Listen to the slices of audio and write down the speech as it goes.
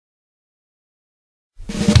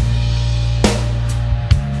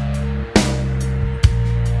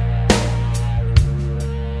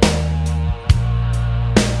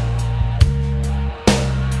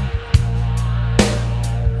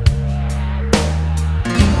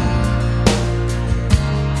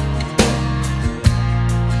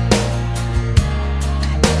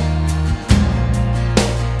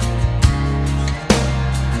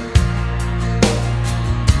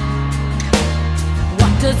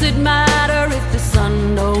does it matter if the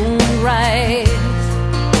sun don't rise?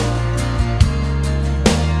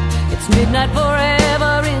 It's midnight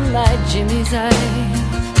forever in my Jimmy's eyes.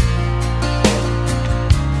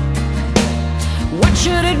 What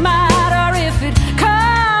should it matter if it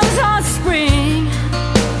comes on spring,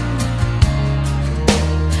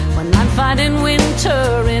 when I'm finding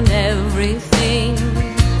winter in everything?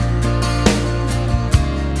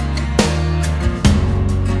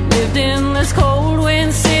 Lived in this cold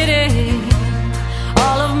wind city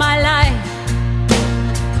all of my life.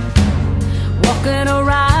 Walking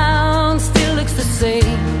around still looks the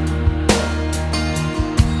same.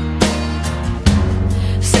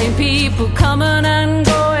 Same people coming and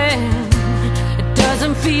going. It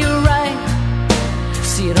doesn't feel right.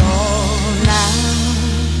 See it all now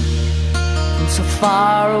from so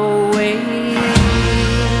far away.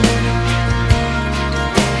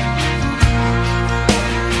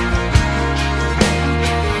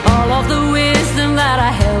 All of the wisdom that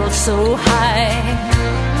I held so high,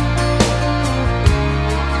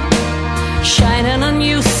 shining and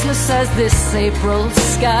useless as this April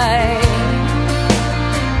sky.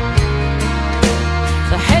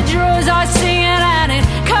 The hedgerows are singing and it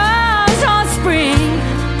comes on spring,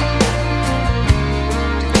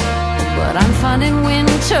 but I'm finding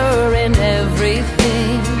winter in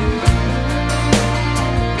everything.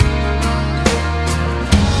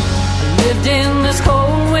 I lived in this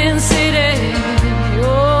cold wind city,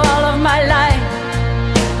 oh, all of my life.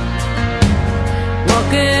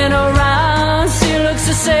 Walking around still looks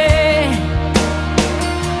the same.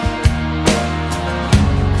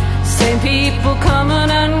 Same people coming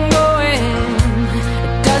and going.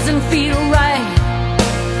 It doesn't feel right.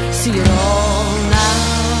 See it all now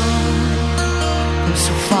from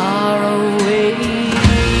so far away.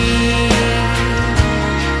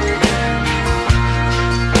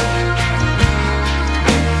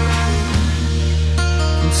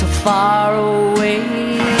 From so far away.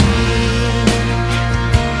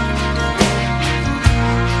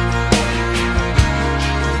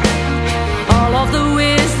 Of the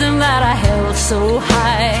wisdom that I held so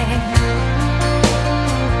high,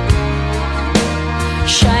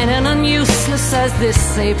 shining and useless as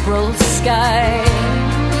this April sky.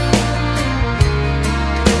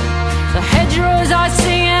 The hedgerows are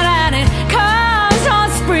singing and it comes on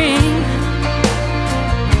spring,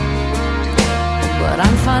 but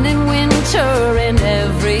I'm finding winter in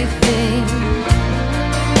everything.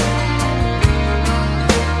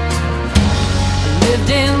 Lived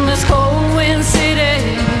in this cold wind city,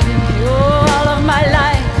 oh, all of my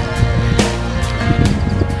life.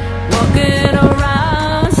 Walking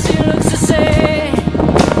around still looks the same.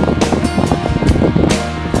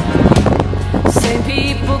 Same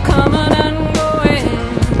people coming and going.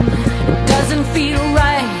 It doesn't feel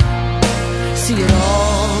right. See it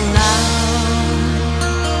all now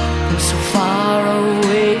from so far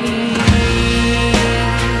away.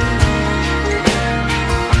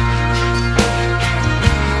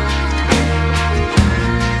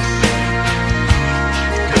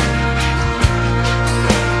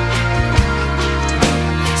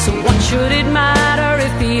 Should it matter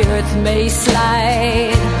if the earth may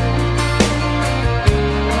slide,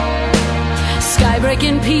 sky break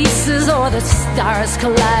in pieces or the stars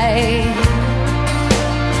collide?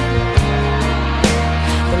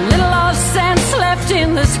 The little of sense left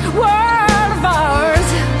in this world of ours,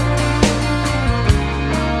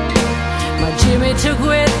 my Jimmy took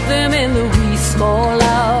with him in the wee small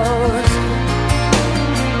hours.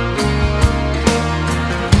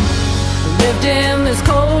 Lived in this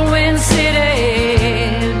cold wind city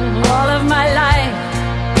all of my life.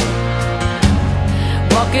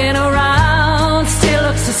 Walking around still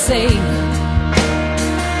looks the same.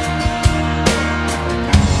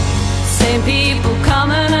 Same people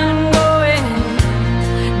coming and going.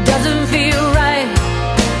 Doesn't feel right.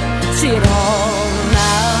 See it all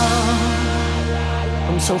now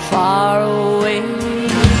from so far away.